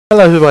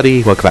Hello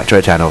everybody, welcome back to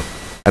our channel.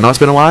 I know it's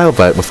been a while,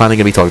 but we're finally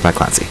going to be talking about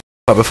Clancy.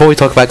 But before we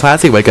talk about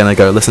Clancy, we're going to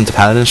go listen to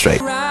Paladin Strait.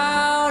 So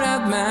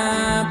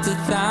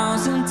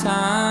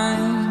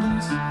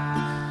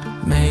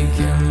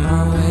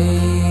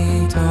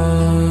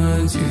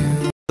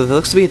there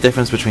looks to be a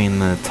difference between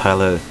the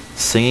Tyler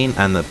singing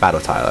and the battle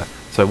Tyler.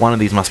 So one of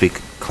these must be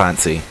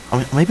Clancy. I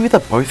mean, maybe they're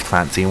both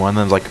Clancy, one of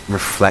them's like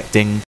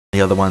reflecting, the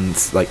other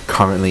one's like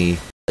currently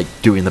like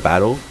doing the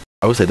battle.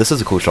 I would say this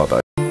is a cool shot though.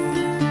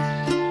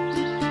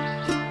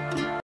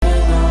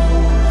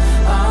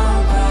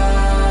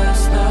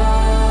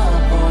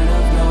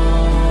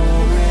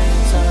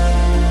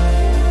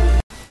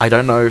 I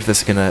don't know if this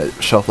is gonna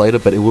show up later,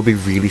 but it would be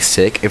really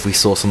sick if we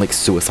saw some like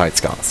suicide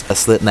scars. A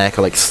slit neck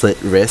or like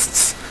slit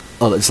wrists.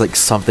 Or it's like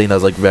something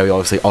that's like very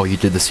obviously, oh, you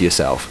did this to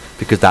yourself.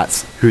 Because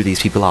that's who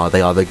these people are.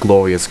 They are the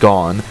glorious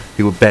gone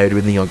who were buried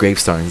with neon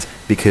gravestones.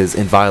 Because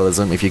in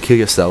vialism, if you kill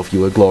yourself,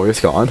 you are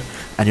glorious gone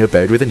and you're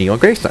buried with a neon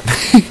gravestone.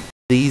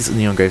 These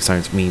neon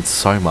gravestones mean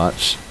so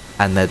much,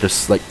 and they're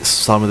just like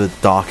some of the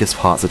darkest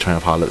parts of Trainer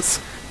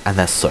Pilots, and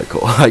they're so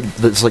cool. Like,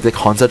 it's like the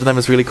concept of them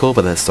is really cool,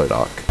 but they're so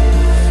dark.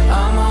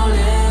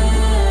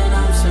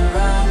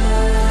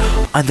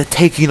 And they're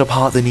taking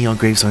apart the neon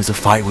gravestones to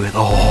fight with.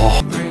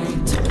 Oh,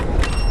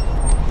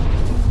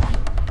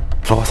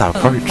 what's that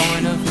approach?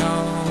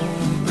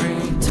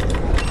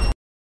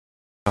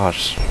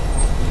 Gosh,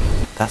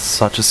 that's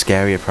such a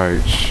scary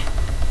approach.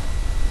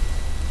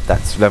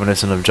 That's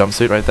reminiscent of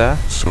Jumpsuit right there.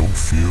 So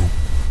few,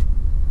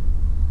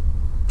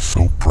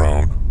 so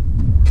proud,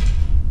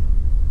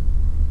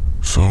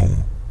 so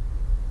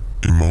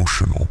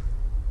emotional.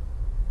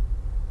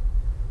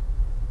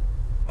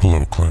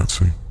 Hello,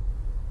 Clancy.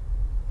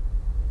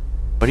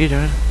 What are you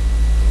doing?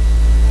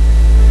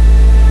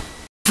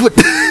 What?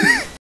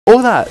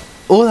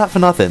 all that for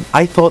nothing.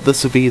 I thought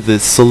this would be the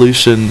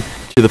solution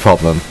to the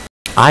problem.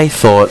 I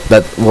thought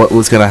that what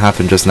was going to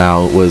happen just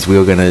now was we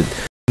were going to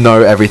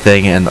know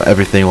everything and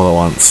everything all at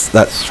once.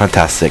 That's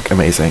fantastic,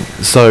 amazing.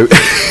 So,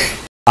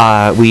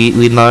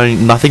 we know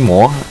nothing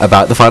more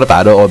about the final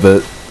battle or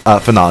the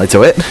finale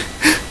to it.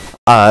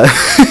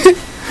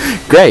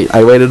 Great,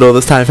 I waited all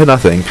this time for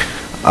nothing.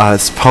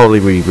 It's probably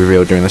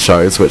revealed during the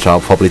shows, which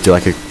I'll probably do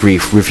like a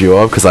brief review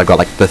of, because I've got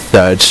like the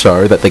third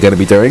show that they're going to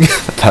be doing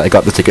that I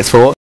got the tickets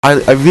for. I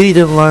really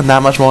didn't learn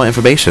that much more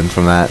information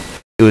from that.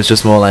 It was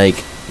just more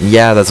like,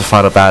 yeah, there's a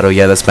final battle,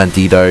 yeah, there's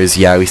banditos,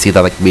 yeah, we see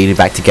that like meeting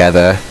back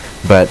together,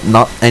 but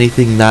not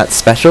anything that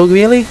special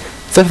really,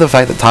 except for the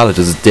fact that Tyler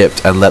just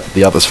dipped and let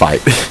the others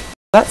fight.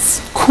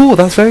 That's cool,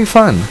 that's very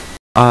fun.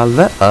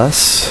 Alright,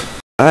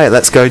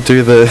 let's go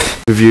do the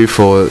review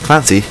for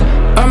Clancy.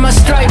 Are my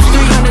stripes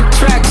 300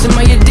 tracks and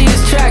my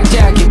Adidas track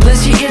jacket?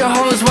 Bless your ear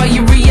holes while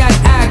you react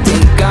acting.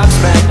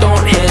 Gobsmacked,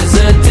 don't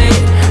hesitate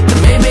to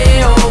maybe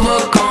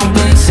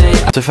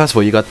overcompensate. So first of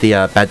all, you got the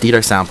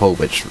Bandito sample,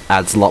 which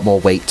adds a lot more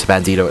weight to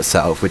Bandito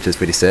itself, which is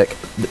pretty sick.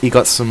 You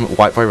got some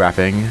white boy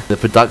rapping. The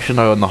production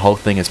on the whole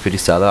thing is pretty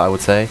stellar, I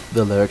would say.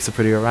 The lyrics are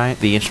pretty alright.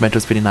 The instrumental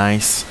is pretty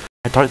nice.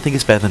 I don't think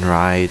it's better than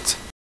Ride,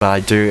 but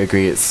I do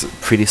agree it's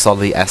pretty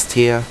solidly S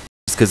tier.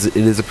 Because it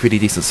is a pretty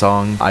decent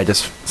song. I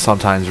just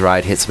sometimes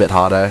Ride hits a bit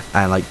harder,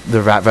 and like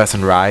the rap verse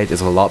in Ride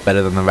is a lot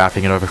better than the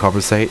rapping in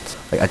Overcompensate.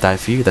 Like, I die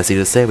for you, that's easy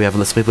to say. We have a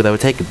list of people that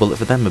would take a bullet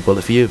for them, a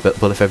bullet for you, but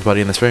bullet for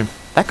everybody in this room.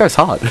 That goes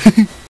hard.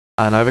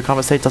 And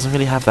Overcompensate doesn't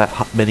really have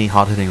that many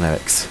hard-hitting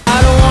lyrics.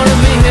 I don't wanna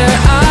be here,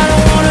 I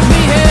don't wanna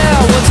be here.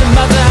 What's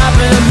about to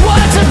happen?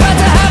 What's about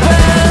to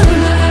happen?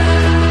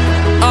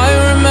 I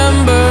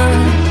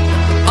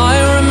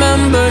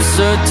remember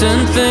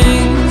certain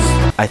things.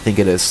 I think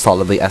it is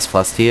solidly S+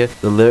 tier.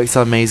 The lyrics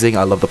are amazing.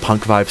 I love the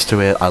punk vibes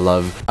to it. I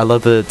love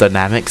the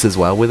dynamics as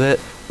well with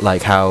it.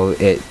 Like how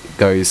it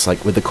goes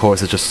like with the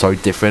chorus is just so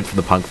different from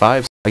the punk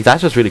vibes. Like,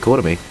 that's just really cool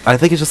to me. I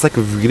think it's just like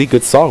a really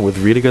good song with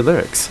really good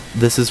lyrics.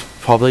 This is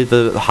probably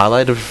the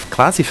highlight of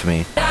Clancy for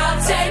me.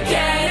 I'll take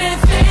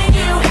anything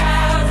you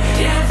have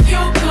if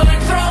you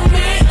could throw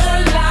me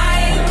a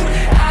line.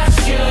 I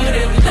should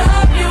have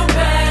loved you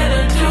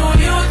better. Do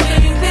you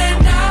think that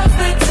now's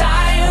the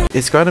time?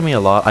 It's grown to me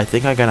a lot. I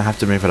think I'm gonna have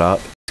to move it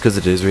up because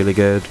it is really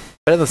good.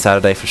 Better than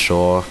Saturday for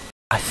sure.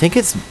 I think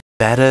it's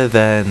better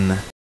than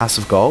House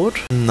of Gold.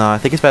 No, I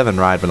think it's better than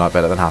Ride, but not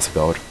better than House of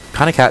Gold.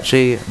 Kind of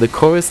catchy. The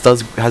chorus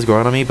has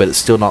grown on me, but it's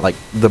still not like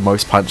the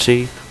most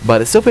punchy. But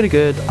it's still pretty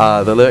good.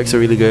 The lyrics are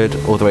really good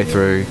all the way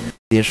through.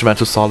 The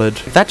instrumental's solid.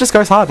 That just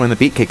goes hard when the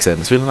beat kicks in.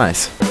 It's really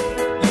nice.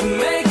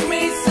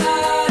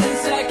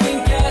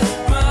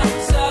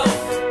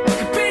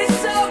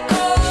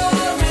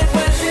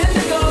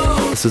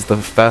 This is the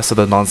first of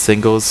the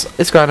non-singles.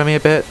 It's grown on me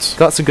a bit.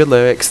 Got some good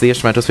lyrics. The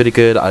instrumental's pretty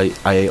good.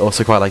 I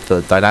also quite like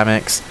the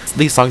dynamics.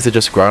 These songs are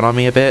just grown on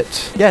me a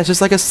bit. Yeah, it's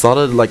just like a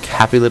solid, like,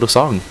 happy little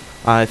song.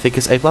 I think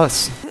it's A+.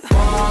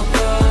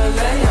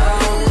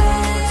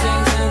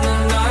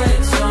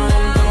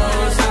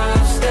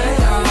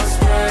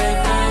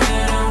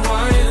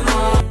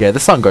 Yeah,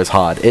 this song goes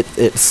hard.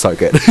 It's so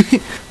good.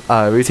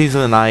 Routines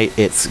of the Night,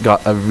 it's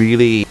got a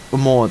really a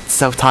more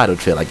self-titled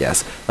feel, I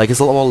guess. Like, it's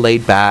a lot more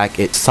laid back,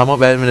 it's somewhat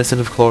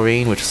reminiscent of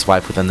Chlorine, which is why I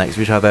put them next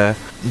to each other.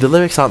 The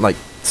lyrics aren't, like,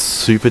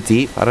 super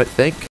deep, I don't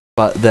think,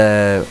 but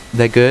they're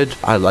good.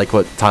 I like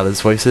what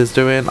Tyler's voice is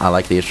doing, I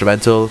like the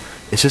instrumental.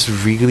 It's just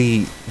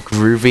really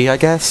groovy, I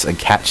guess, and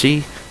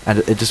catchy, and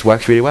it just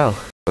works really well.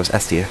 It was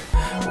S tier.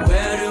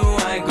 Where do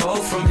I go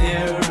from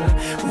here?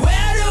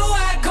 Where do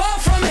I go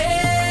from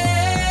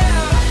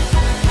here?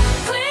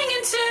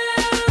 Clinging to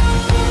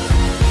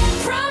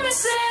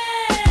promises,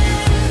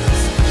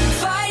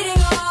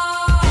 fighting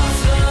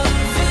off the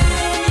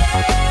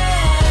vignette.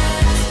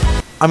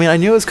 I mean, I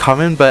knew it was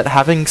coming, but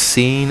having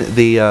seen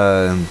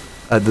the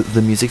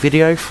music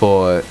video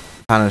for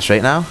Paladin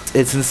Strait now,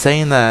 it's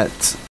insane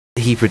that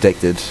he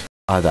predicted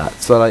that.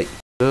 So, like,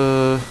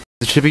 the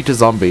tribute to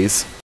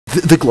zombies,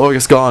 the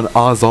glorious gone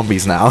are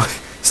zombies now.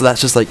 So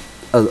that's just like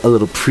a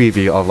little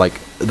preview of like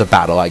the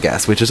battle, I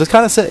guess, which is just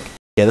kind of sick.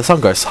 Yeah, the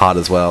song goes hard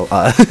as well.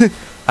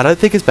 I don't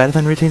think it's better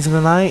than Routines in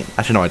the Night.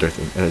 Actually, no, I do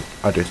think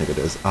it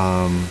is.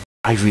 I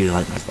really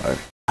like this though.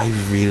 I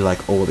really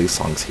like all these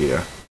songs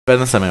here. Better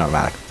than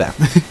Semi-Automatic. There.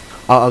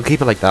 I'll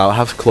keep it like that. I'll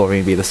have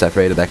Chlorine be the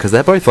separator there because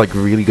they're both like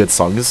really good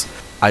songs.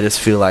 I just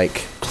feel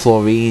like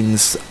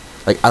Chlorine's,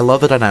 like, I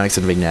love the dynamics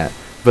in Vignette,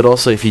 but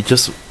also if you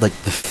just, like,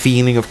 the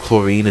feeling of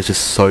Chlorine is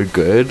just so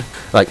good,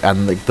 like,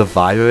 and like the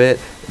vibe of it,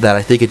 that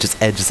I think it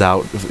just edges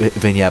out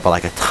Vignette by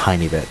like a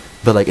tiny bit.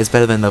 But like, it's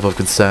better than Level of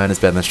Concern, it's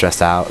better than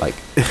Stressed Out. Like,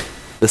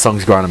 the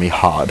song's growing on me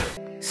hard.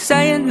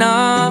 Say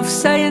enough,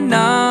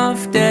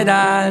 did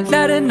I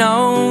let it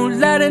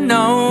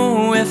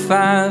know if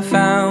I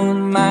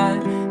found my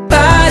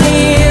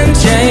body in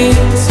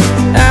chains,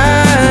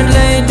 I'd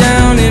lay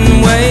down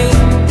and wait.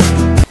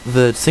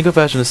 The single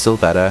version is still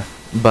better,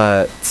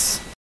 but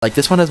like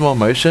this one has more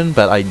emotion,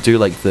 but I do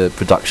like the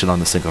production on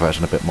the single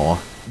version a bit more.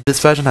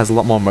 This version has a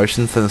lot more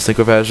emotions than the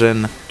single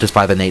version, just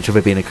by the nature of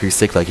it being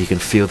acoustic, like you can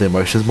feel the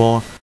emotions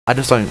more. I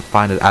just don't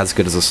find it as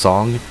good as a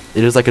song.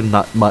 It is like a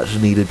not much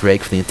needed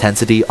break from the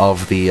intensity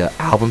of the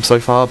album so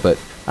far, but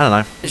I don't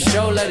know.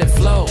 Show, let it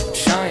flow,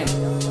 shine.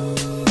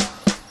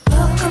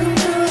 Welcome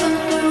to the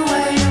new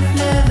way of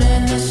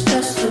living. It's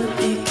just the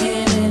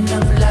beginning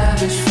of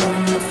lavish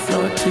from the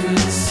floor to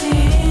the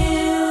ceiling.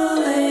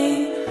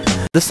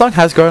 This song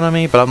has grown on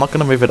me, but I'm not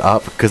going to move it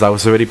up because I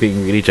was already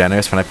being really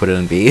generous when I put it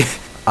in B.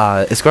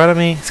 It's grown on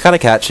me. It's kind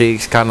of catchy.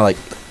 It's kind of like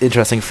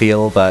interesting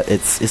feel, but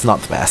it's not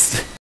the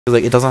best.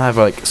 Like, it doesn't have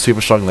like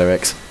super strong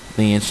lyrics.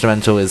 The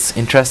instrumental is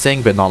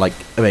interesting, but not like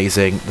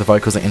amazing. The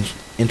vocals are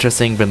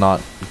interesting, but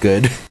not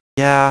good.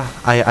 Yeah,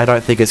 I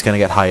don't think it's going to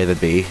get higher than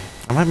B.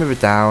 I might move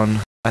it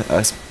down.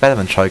 It's better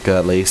than Choker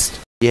at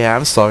least. Yeah,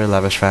 I'm sorry,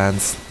 Lavish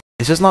fans.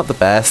 It's just not the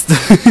best.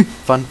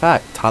 Fun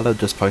fact, Tyler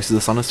just posted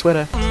this on his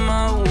Twitter.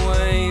 My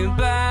way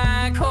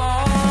back home.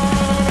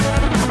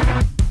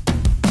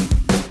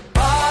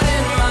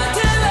 Pardon my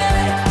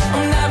delay.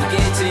 I'm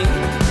navigating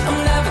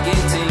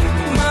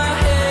my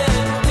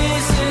head.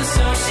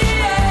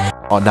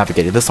 Disassociate. Oh,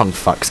 Navigating. This song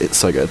fucks. It's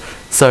so good.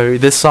 So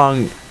this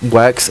song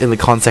works in the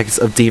context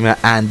of Dima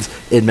and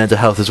in mental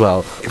health as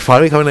well.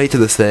 Finally coming late to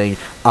this thing,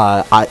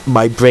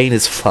 my brain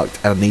is fucked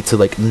and I need to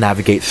like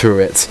navigate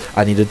through it.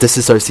 I need to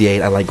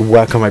disassociate and like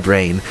work on my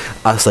brain.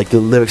 It's like the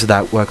lyrics of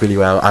that work really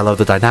well. I love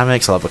the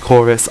dynamics, I love the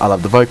chorus, I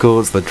love the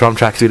vocals, the drum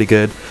track's really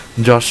good.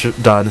 Josh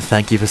Dunn,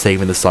 thank you for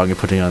saving the song and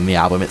putting it on the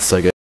album. It's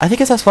so good. I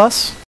think it's S+.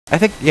 I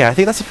think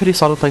that's a pretty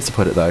solid place to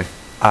put it though,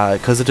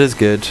 because it is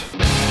good.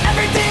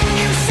 Everything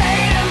you say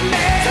to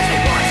me takes me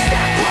one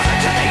step closer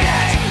to the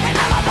edge, and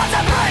I'm about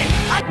to break.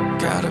 I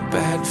got a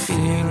bad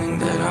feeling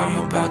that I'm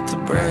about to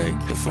break.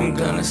 If I'm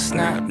gonna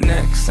snap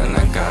next, then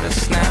I gotta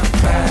snap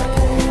back.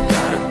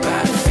 Got a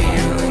bad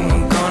feeling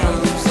I'm gonna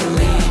lose the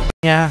lead.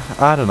 Yeah,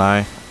 I don't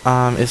know.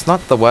 It's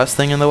not the worst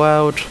thing in the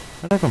world.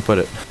 Where did I even put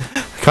it?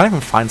 I can't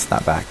even find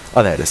Snapback.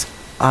 Oh, there it is.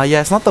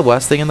 Yeah, it's not the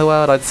worst thing in the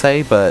world, I'd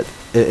say, but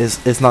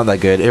it's not that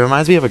good. It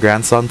reminds me of a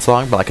Grandson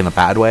song, but like in a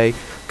bad way.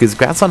 Because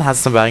Grandson has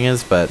some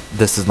bangers, but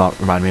this does not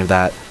remind me of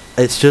that.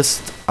 It's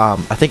just, I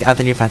think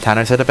Anthony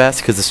Fantano said it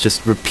best, because it's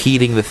just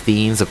repeating the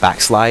themes of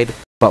Backslide,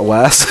 but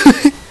worse.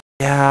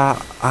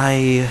 Yeah,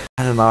 I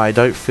don't know, I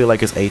don't feel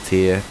like it's A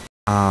tier.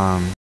 I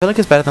feel like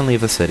it's better than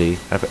Leave the City.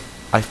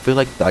 I feel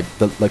like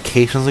the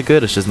locations are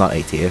good, it's just not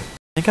A tier. I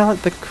think I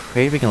like the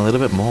Craving a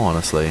little bit more,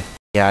 honestly.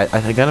 Yeah,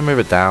 I'm gonna move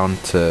it down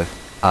to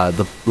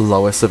the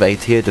lowest of A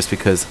tier, just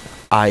because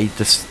I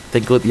just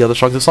think the other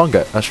songs are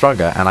stronger,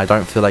 and I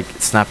don't feel like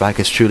Snapback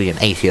is truly an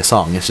A tier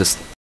song. It's just,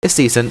 it's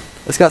decent.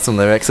 It's got some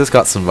lyrics, it's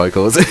got some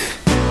vocals.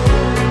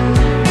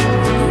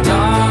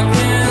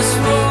 Darkness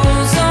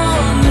falls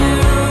on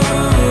you.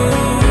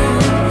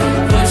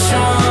 Push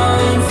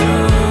on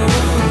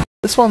through.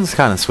 This one's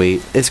kind of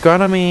sweet. It's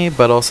grown on me,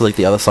 but also like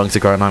the other songs are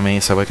grown on me,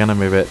 so we're gonna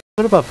move it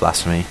a little above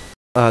Blasphemy.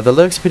 The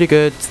lyrics are pretty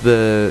good.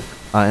 The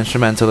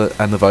instrumental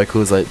and the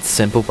vocals are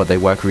simple, but they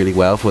work really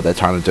well for what they're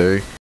trying to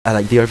do. And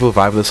like the overall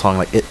vibe of the song,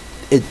 like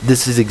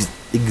this is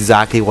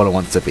exactly what it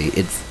wants to be.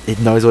 It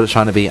knows what it's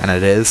trying to be, and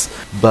it is.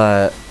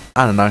 But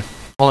I don't know.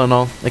 All in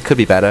all, it could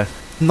be better.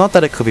 Not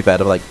that it could be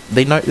better, but like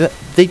they know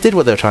they did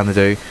what they're trying to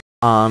do.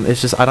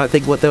 It's just I don't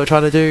think what they were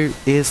trying to do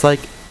is like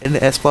an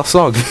S plus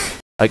song.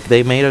 Like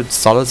they made a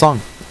solid song,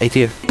 A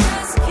tier.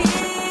 Just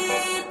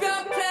keep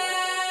your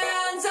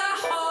plans. I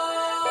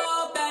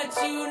hope that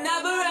you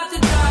never have to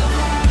drive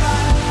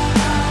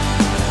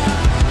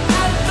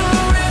at the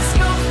risk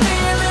of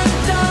feeling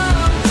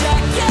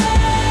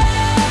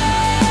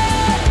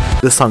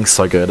dumb. This song's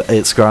so good.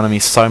 It's grown on me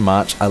so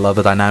much. I love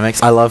the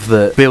dynamics. I love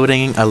the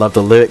building. I love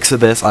the lyrics of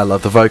this. I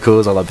love the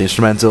vocals. I love the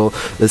instrumental.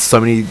 There's so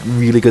many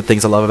really good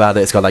things I love about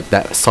it. It's got like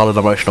that solid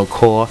emotional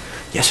core.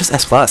 Yeah, it's just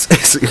S plus.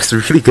 It's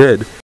really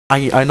good.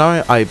 I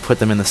know I put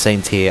them in the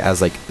same tier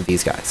as like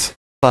these guys,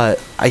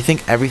 but I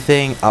think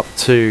everything up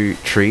to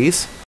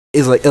Trees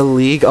is like a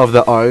league of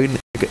their own.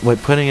 We're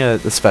putting a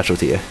special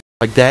tier.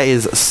 Like there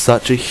is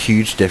such a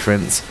huge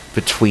difference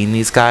between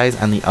these guys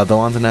and the other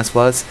ones in S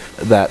plus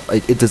that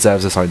it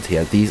deserves its own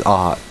tier. These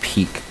are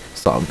peak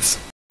songs.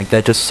 Like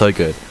they're just so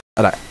good,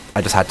 and I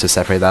just had to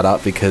separate that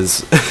up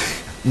because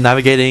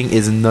Navigating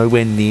is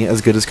nowhere near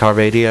as good as Car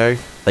Radio.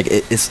 Like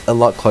it's a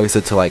lot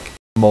closer to like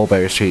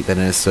Mulberry Street than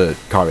it is to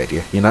Car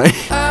Radio, you know?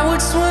 I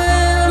would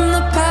swim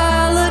the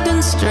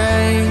Paladin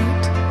Strait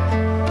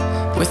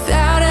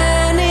without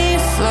any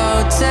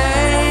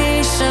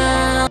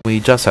flotation. We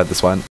just had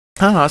this one.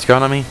 I don't know, it's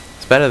growing on me.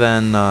 It's better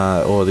than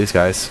all of these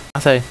guys.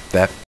 I'd say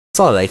there.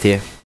 Solid A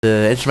tier.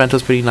 The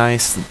instrumental's pretty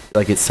nice.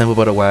 Like it's simple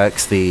but it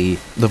works. The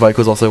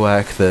vocals also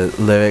work. The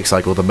lyrics,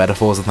 like all the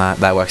metaphors and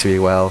that works really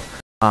well.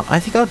 I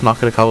think I'd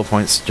knock it a couple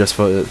points just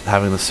for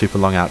having the super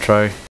long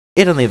outro.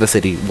 It and Leave the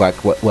City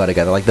work well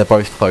together. Like they're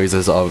both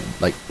closers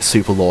of like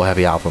super lore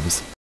heavy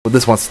albums. But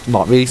this one's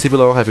not really super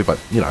lore heavy, but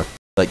you know,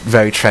 like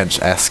very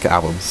Trench-esque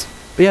albums.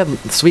 But yeah,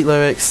 sweet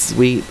lyrics,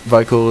 sweet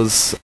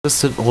vocals,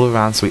 just an all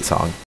around sweet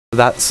song.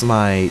 That's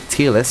my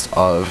tier list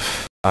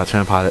of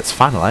 21 Pilots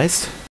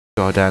finalized.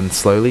 Go down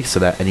slowly so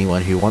that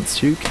anyone who wants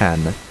to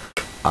can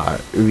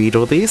read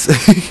all these.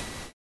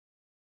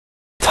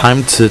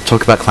 Time to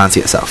talk about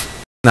Clancy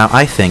itself. Now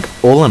I think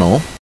all in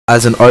all,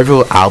 as an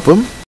overall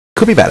album,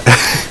 could be better.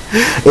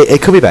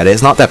 it could be better.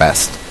 It's not their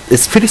best.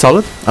 It's pretty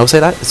solid. I will say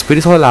that. It's a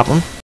pretty solid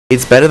album.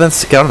 It's better than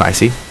Get on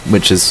Icy,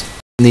 which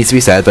needs to be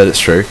said, but it's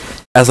true.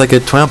 As like a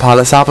 21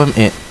 Pilots album,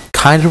 it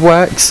kind of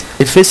works.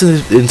 It fits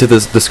into the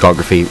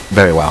discography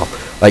very well.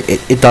 Like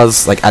it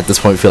does, like at this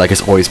point, feel like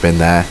it's always been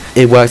there.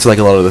 It works with like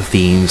a lot of the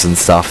themes and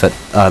stuff that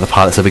the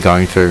Pilots have been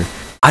going through.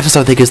 I just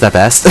don't think it's their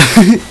best.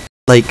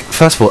 Like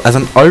first of all, as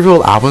an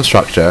overall album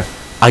structure,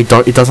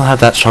 it doesn't have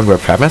that stronger a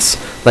premise.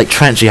 Like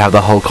Trench, you have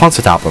the whole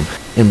concept album.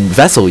 In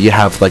Vessel, you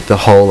have like the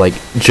whole like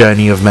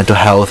journey of mental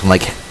health and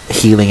like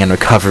healing and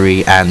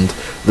recovery, and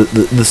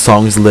the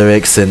song's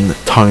lyrics and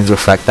tones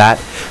reflect that.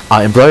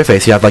 In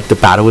Blurryface, you have like the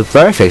battle with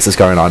Blurryface that's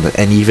going on,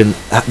 and even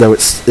though it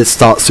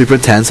starts super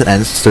intense and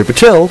ends super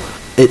chill,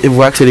 it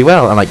works really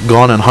well. And like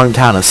Gone and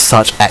Hometown are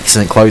such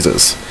excellent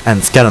closers.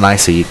 And Get on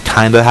Icy, you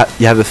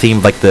have the theme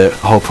of like the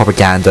whole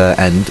propaganda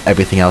and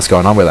everything else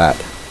going on with that.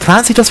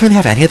 Clancy doesn't really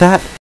have any of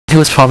that. It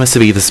was promised to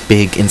be this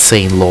big,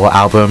 insane lore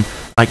album.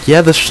 Like,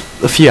 yeah, there's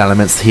a few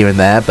elements here and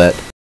there, but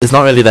it's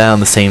not really there on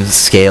the same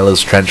scale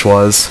as Trench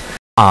was.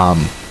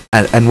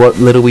 And what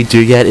little we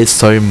do get is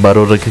so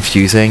muddled and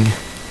confusing.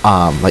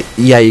 Like,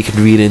 yeah, you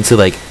can read into,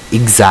 like,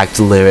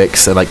 exact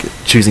lyrics and, like,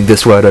 choosing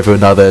this word over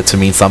another to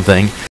mean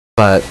something.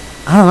 But,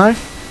 I don't know.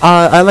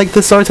 I like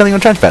the storytelling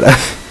on Trench better.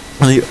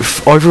 The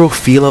overall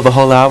feel of the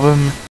whole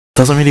album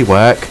doesn't really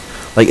work.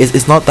 Like,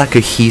 it's not that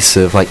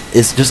cohesive. Like,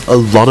 it's just a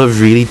lot of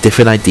really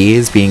different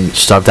ideas being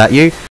shoved at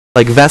you.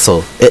 Like,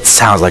 Vessel, it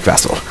sounds like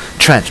Vessel.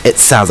 Trench, it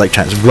sounds like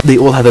Trench. They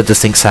all have their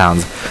distinct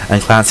sounds.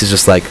 And Clancy's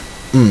just like,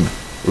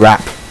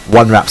 rap.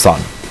 One rap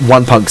song.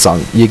 One punk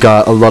song. You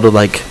got a lot of,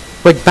 like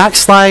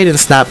Backslide and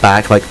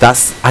Snapback. Like,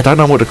 that's, I don't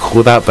know what to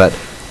call that, but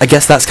I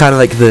guess that's kind of,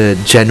 like,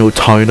 the general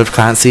tone of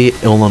Clancy,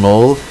 all in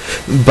all.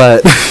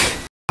 But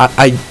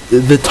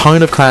the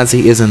tone of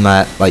Clancy isn't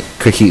that, like,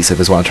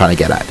 cohesive is what I'm trying to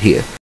get at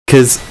here.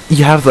 Because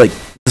you have like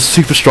the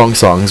super strong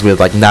songs with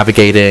like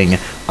Navigating,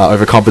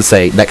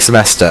 Overcompensate, Next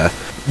Semester,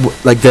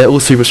 like they're all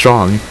super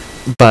strong,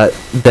 but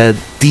they're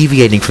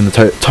deviating from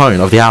the tone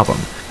of the album.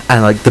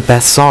 And like the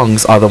best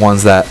songs are the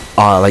ones that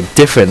are like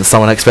different,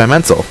 somewhat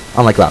experimental,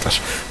 unlike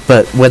Lavish.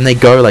 But when they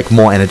go like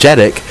more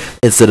energetic,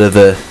 instead of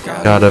the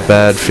got a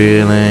bad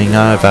feeling,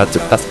 I'm about to,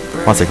 that's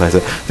one second later.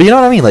 But you know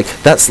what I mean? Like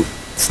that's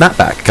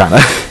Snapback kind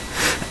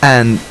of.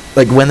 And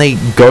like when they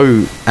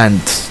go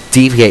and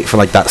deviate from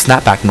like that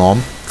Snapback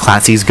norm,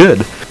 Clancy's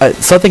good.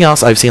 Something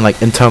else I've seen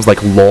like in terms of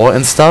like lore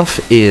and stuff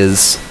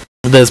is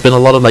there's been a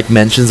lot of like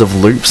mentions of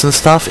loops and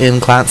stuff in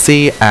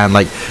Clancy, and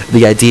like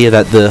the idea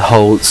that the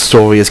whole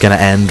story is going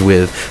to end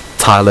with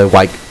Tyler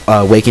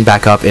waking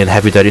back up in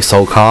Heavy Dirty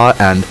Soul Car,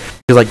 and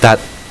like that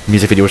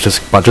music video was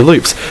just a bunch of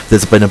loops.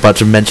 There's been a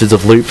bunch of mentions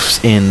of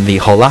loops in the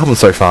whole album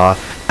so far,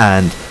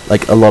 and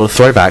like a lot of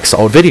throwbacks to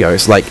old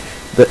videos. Like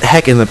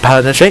heck, in the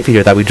Paladin Strait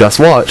video that we just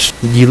watched,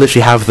 you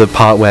literally have the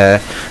part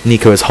where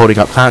Nico is holding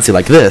up Clancy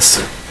like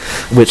this,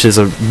 which is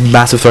a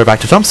massive throwback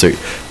to Jumpsuit.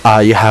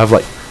 You have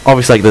like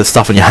obviously like the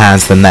stuff on your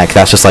hands, the neck,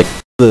 that's just like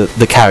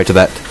the character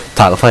that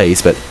Tyler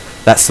plays, but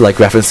that's like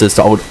references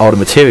to older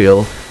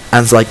material.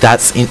 and so, like,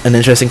 that's an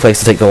interesting place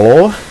to take the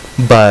lore,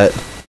 but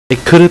it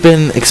could have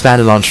been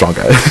expanded on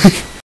stronger.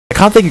 I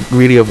can't think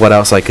really of what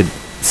else I could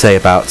say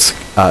about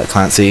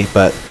Clancy,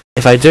 but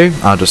if I do,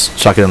 I'll just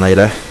chuck it in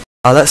later.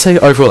 Let's say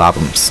overall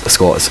albums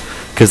scores,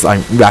 because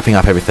I'm wrapping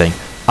up everything.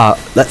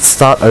 Let's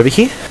start over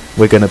here.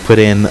 We're gonna put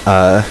in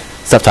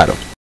subtitle.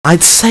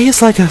 I'd say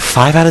it's like a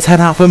 5 out of 10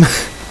 album.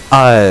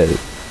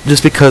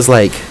 Just because,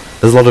 like,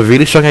 there's a lot of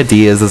really strong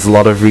ideas, there's a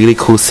lot of really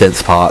cool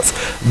synth parts.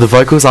 The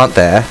vocals aren't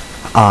there.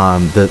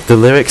 The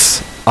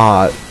lyrics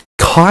are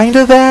kind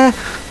of there.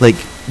 Like,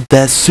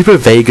 they're super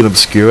vague and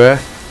obscure,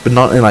 but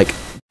not in, like,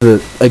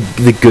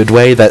 the good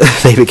way that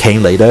they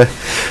became later.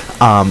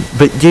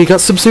 But you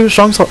got some super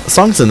strong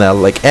songs in there,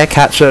 like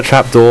Aircatcher,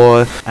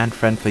 Trapdoor, and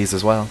Friend Please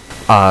as well.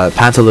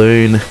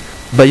 Pantaloon.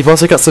 But you've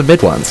also got some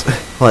mid ones.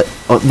 Like,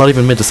 not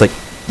even mid, just like,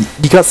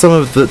 you got some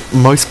of the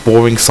most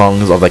boring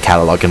songs of the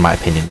catalog, in my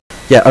opinion.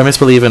 Yeah, Almost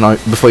Believe in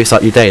Before You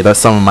Start Your Day, that's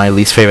some of my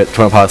least favorite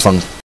 12 Pilots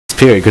songs,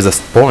 period, because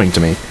they're boring to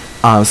me.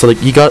 So,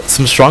 like, you got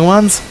some strong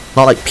ones,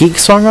 not like peak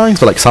strong ones,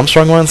 but like some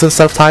strong ones in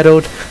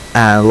self-titled,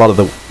 and a lot of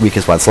the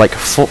weakest ones, like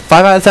 5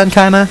 out of 10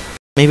 kinda,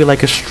 maybe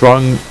like a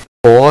strong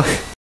 4.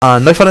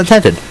 No fun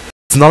intended.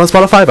 It's not on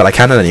Spotify, but I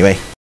count it anyway.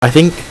 I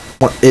think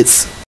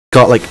it's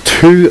got like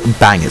 2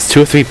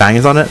 or 3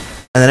 bangers on it,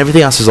 and then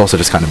everything else is also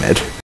just kind of mid.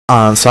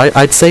 So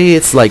I'd say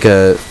it's like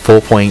a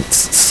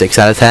 4.6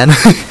 out of 10.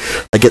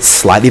 Like, it's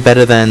slightly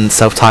better than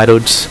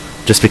self-titled,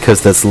 just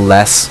because there's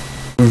less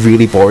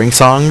really boring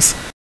songs.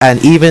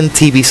 And even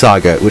TB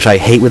Saga, which I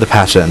hate with a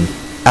passion,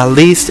 at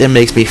least it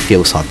makes me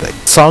feel something.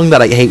 Song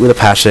that I hate with a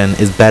passion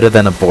is better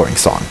than a boring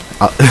song.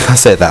 I'll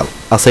say that.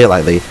 I'll say it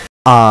lightly.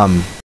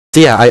 So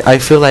yeah, I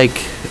feel like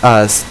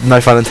No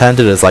Fun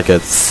Intended is like a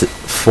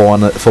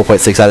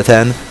 4.6 out of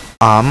 10.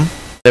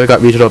 Then we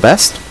got Regional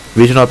Best.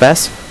 Regional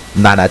Best,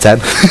 9 out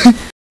of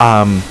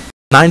 10.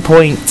 9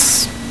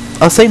 points.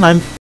 I'll say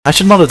 9. I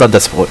should not have done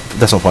decimal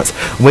points.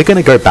 We're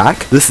gonna go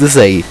back. This is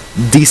a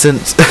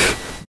decent,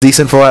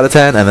 decent 4 out of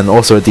 10, and then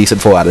also a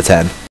decent 4 out of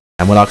 10.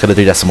 And we're not gonna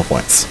do decimal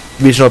points.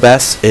 Regional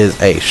Best is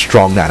a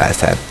strong 9 out of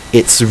 10.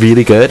 It's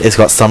really good. It's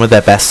got some of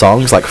their best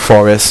songs, like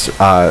Forest,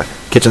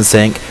 Kitchen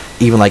Sink.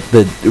 Even like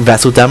the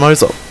Vessel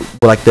demos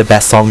were like the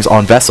best songs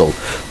on Vessel,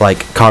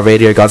 like Car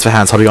Radio, Guns for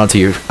Hands, Holding On To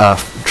You,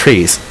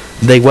 Trees.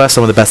 They were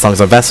some of the best songs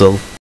on Vessel,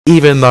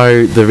 even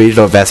though the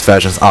regional best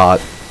versions are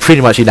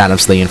pretty much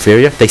unanimously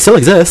inferior. They still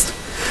exist.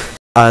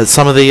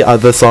 Some of the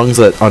other songs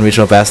that on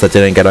regional best that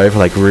didn't get over,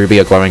 like Ruby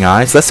or Glowing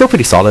Eyes, they're still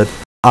pretty solid.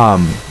 But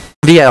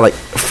yeah, like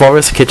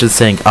Forest, Kitchen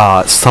Sink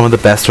are some of the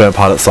best 12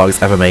 Pilot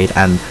songs ever made,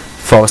 and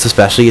Forest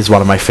especially is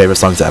one of my favorite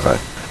songs ever.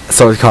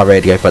 So is Car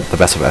Radio, but the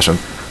best version.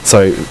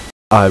 So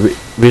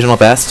regional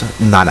best,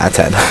 9 out of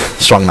 10.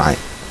 Strong 9.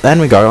 Then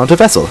we go on to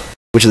Vessel,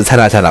 which is a 10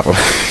 out of 10 album.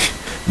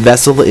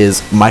 Vessel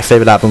is my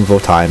favorite album of all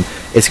time.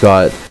 It's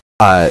got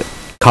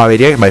Car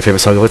Radio, my favorite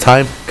song of all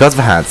time. Guns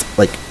for Hands,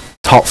 like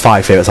top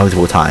 5 favorite songs of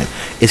all time.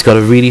 It's got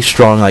a really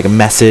strong like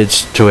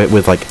message to it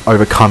with like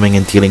overcoming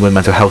and dealing with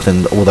mental health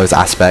and all those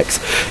aspects.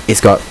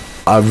 It's got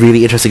a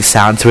really interesting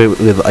sound to it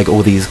with like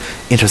all these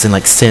interesting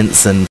like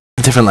synths and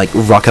different like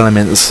rock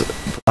elements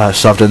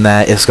shoved in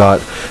there. It's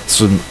got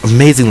some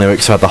amazing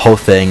lyrics throughout the whole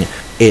thing.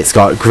 It's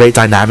got great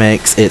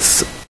dynamics.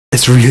 It's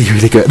really,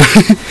 really good.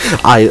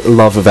 I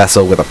love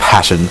Vessel with a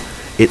passion.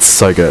 It's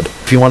so good.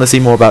 If you want to see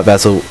more about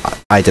Vessel,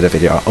 I did a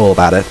video all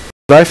about it.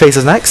 Blurryface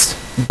is next.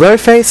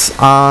 Blurryface,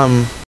 I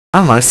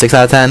don't know, 6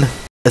 out of 10.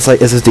 It's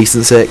a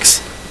decent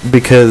 6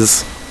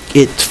 because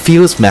it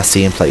feels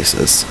messy in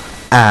places,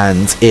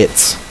 and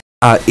it's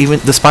even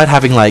despite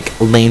having like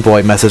Lane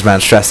Boy, Message Man,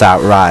 Stressed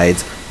Out, Ride,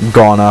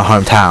 Goner,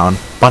 Hometown,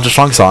 bunch of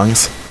strong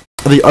songs,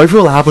 the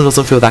overall album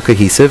doesn't feel that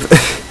cohesive.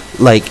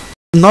 Like,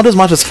 not as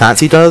much as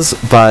Clancy does,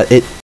 but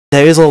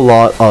there is a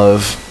lot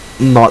of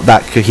not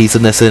that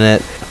cohesiveness in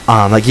it.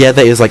 Like, yeah,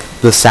 there is like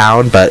the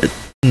sound, but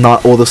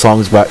not all the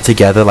songs work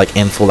together like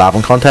in full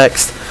album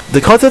context. The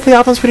content of the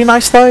album's pretty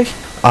nice though.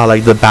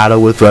 Like the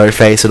battle with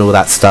Blurryface and all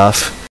that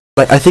stuff.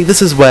 Like, I think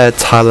this is where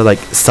Tyler like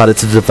started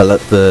to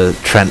develop the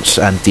Trench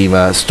and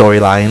Dima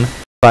storyline,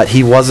 but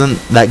he wasn't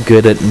that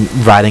good at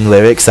writing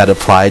lyrics that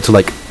applied to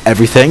like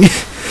everything.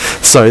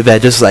 So they're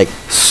just like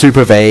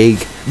super vague.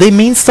 They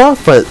mean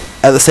stuff, but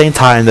at the same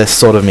time they're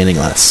sort of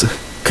meaningless.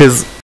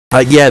 Cause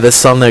like, yeah, there's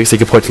some lyrics you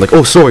can point to like,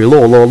 oh sorry,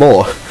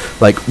 law,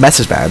 like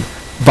Message Man.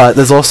 But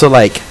there's also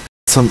like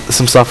some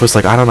stuff was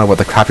like, I don't know what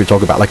the crap you're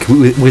talking about. Like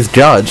with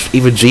Judge,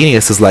 even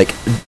Genius is like,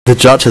 the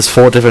Judge has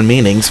 4 different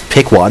meanings,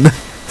 pick one.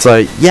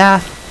 So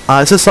yeah,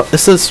 it's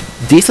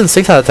a decent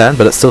 6 out of 10,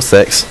 but it's still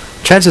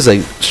 6. Trench is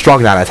a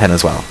strong 9 out of 10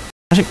 as well.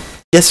 Actually,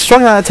 yes,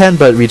 strong 9 out of 10,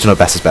 but Regional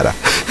Best is better.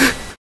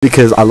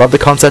 Because I love the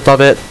concept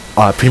of it.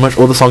 Pretty much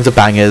all the songs are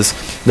bangers.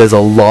 There's a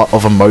lot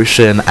of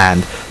emotion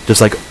and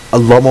just like a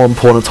lot more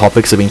important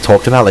topics are being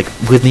talked about. Like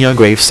with Neon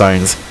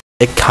Gravestones,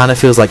 it kind of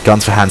feels like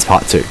Guns for Hands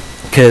Part 2.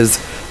 Because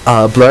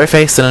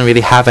Blurryface didn't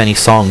really have any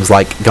songs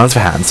like Guns for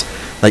Hands.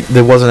 Like,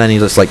 there wasn't any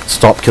just like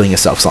Stop Killing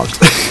Yourself songs.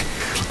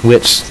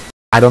 Which,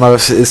 I don't know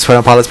if it's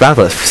 21 Pilots band,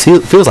 but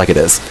it feels like it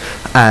is.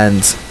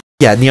 And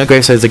yeah, Neon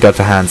Gravestones and Guns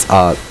for Hands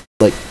are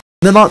like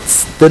they're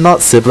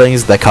not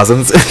siblings, they're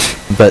cousins,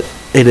 but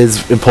it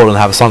is important to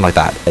have a song like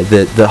that.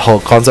 The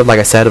whole concept, like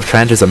I said, of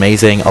Trench is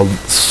amazing.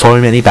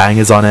 So many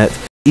bangers on it.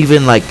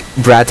 Even like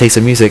Brad Taste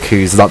of Music,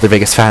 who's not the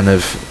biggest fan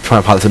of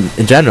 21 Pilots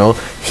in general,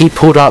 he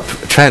pulled up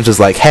Trench as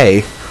like,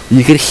 hey,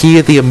 you could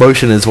hear the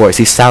emotion in his voice.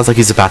 He sounds like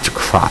he's about to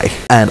cry.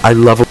 And I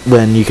love it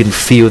when you can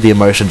feel the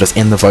emotion just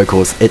in the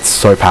vocals. It's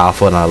so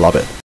powerful and I love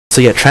it.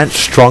 So yeah, Trench,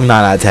 strong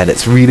 9 out of 10.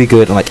 It's really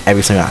good in like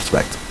every single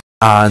aspect.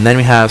 And then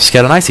we have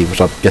Scared and Icy,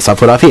 which I guess I'll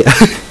put up here.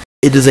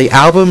 It is an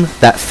album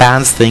that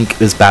fans think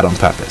is bad on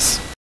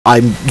purpose.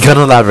 I'm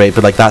gonna elaborate,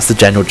 but like that's the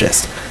general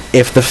gist.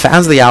 If the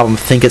fans of the album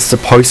think it's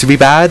supposed to be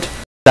bad,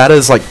 that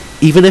is like,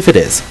 even if it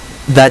is,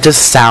 that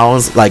just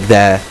sounds like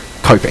they're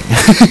coping.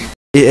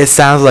 It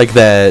sounds like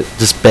they're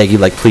just begging,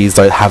 like, please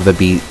don't have the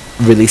beat,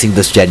 releasing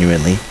this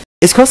genuinely.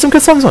 It's got some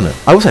good songs on it,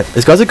 I will say.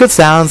 It's got some good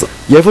sounds.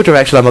 The overall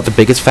direction I'm not the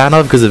biggest fan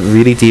of because it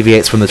really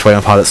deviates from the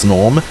 21 Pilots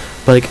norm,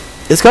 but like,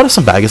 it's got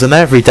some bangers in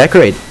there.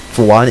 Redecorate,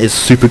 for one, is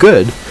super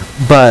good,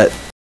 but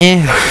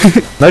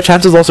No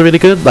Chance is also really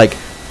good. Like,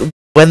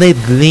 when they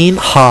lean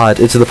hard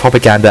into the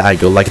propaganda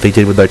angle like they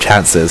did with No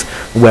Chances,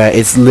 where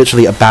it's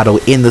literally a battle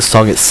in the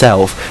song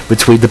itself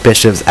between the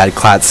Bishops and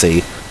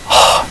Clancy,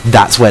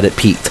 that's when it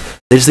peaked.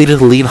 They just needed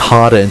to lean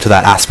harder into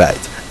that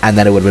aspect, and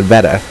then it would have been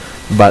better,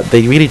 but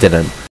they really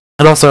didn't.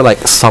 It also, like,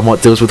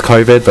 somewhat deals with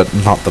COVID, but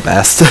not the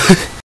best.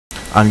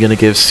 I'm gonna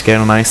give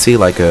Scared and Icy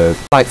like a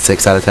slight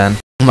 6 out of 10.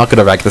 I'm not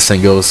gonna rank the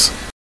singles,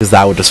 because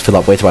that would just fill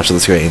up way too much of the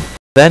screen.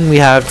 Then we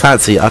have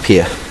Clancy up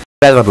here.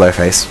 Better than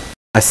Blowface.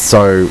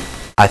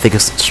 I think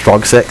it's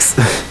strong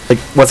 6. Like,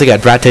 once again,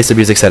 Brad Taste of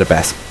Music said it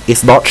best.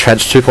 It's not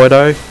Trench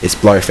 2.0, it's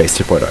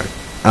Blowface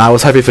 2.0. And I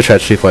was hoping for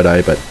Trench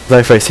 2.0, but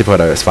Blowface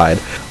 2.0 is fine.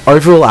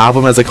 Overall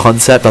album as a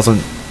concept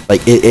doesn't,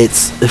 like, it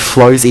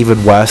flows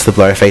even worse than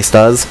Blowface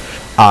does.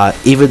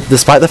 Even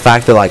despite the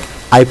fact that, like,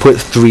 I put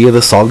 3 of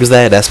the songs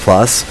there in S+,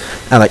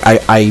 and like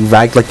I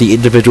ranked like the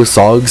individual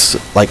songs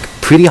like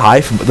pretty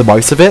high for the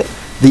most of it.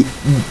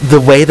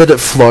 The way that it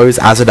flows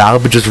as an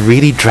album just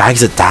really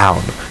drags it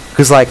down.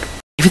 Because like,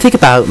 if you think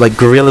about like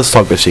Gorilla's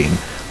Song Machine,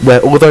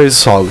 where all those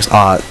songs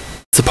are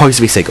supposed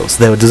to be singles,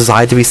 they were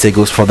designed to be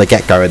singles from the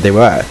get-go, and they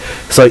were.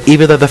 So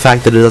even though the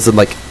fact that it doesn't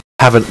like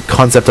have a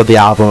concept of the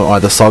album or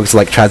the songs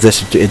like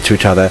transition into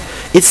each other,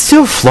 it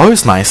still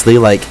flows nicely.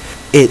 Like,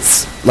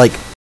 it's like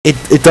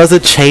it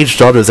doesn't change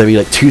genres every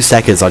like 2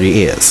 seconds on your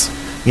ears,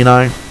 you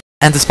know?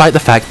 And despite the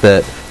fact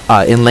that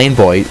in Lane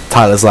Boy,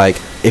 Tyler's like,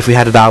 if we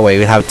had it our way,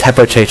 we'd have a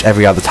tempo change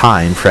every other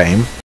time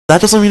frame,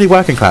 that doesn't really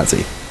work in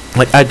Clancy.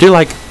 Like, I do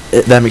like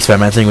them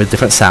experimenting with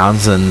different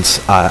sounds and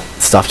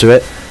stuff to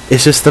it.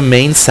 It's just the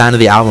main sound of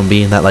the album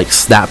being that like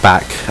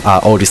snapback,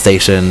 Oldies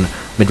Station,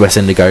 Midwest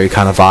Indigo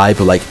kind of vibe,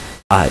 but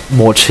like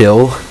more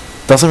chill.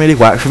 Doesn't really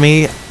work for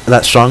me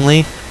that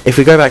strongly. If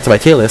we go back to my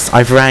tier list,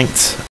 I've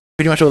ranked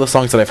pretty much all the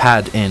songs that I've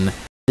had in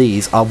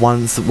these are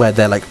ones where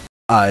they're like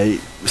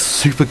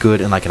super good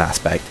in like an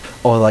aspect,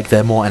 or like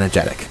they're more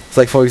energetic.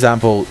 So like, for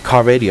example,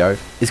 Car Radio,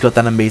 it's got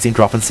that amazing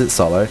drop and synth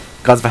solo.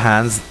 Guns for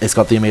Hands, it's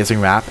got the amazing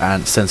rap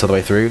and synths all the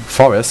way through.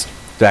 Forest,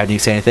 do I need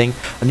to say anything?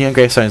 And Neon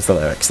Gravestone's the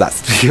lyrics,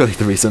 that's really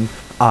the reason.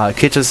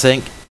 Kitchen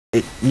Sink,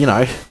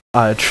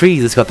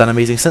 Trees, it's got that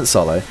amazing synth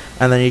solo.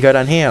 And then you go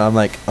down here, I'm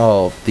like,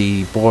 oh,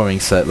 the boring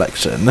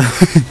selection.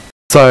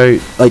 So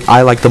like,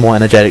 I like the more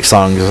energetic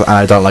songs, and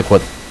I don't like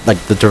what like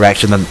the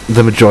direction that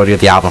the majority of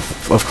the album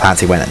of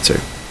Clancy went into.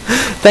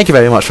 Thank you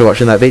very much for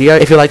watching that video.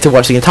 If you'd like to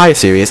watch the entire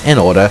series in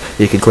order,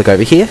 you can click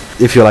over here.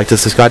 If you'd like to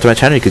subscribe to my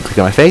channel, you can click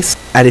on my face.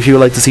 And if you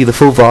would like to see the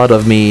full VOD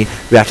of me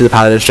reacting to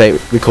Paladin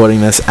Strait, recording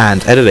this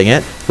and editing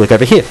it, click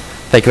over here.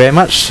 Thank you very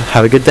much.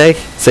 Have a good day.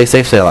 Stay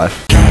safe, stay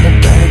alive.